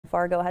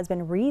Fargo has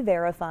been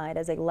re-verified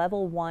as a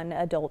Level 1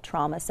 adult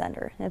trauma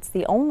center. It's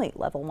the only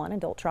Level 1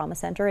 adult trauma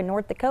center in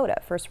North Dakota,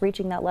 first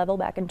reaching that level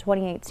back in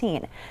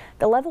 2018.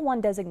 The Level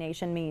 1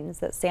 designation means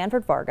that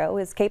Sanford Fargo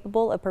is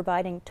capable of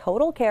providing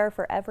total care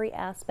for every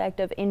aspect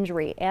of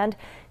injury and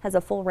has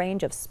a full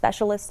range of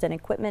specialists and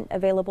equipment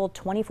available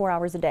 24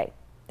 hours a day.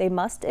 They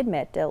must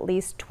admit at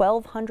least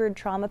 1,200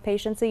 trauma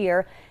patients a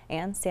year,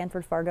 and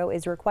Sanford Fargo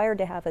is required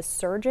to have a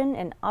surgeon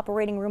and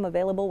operating room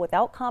available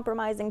without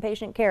compromising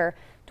patient care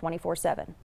 24/7.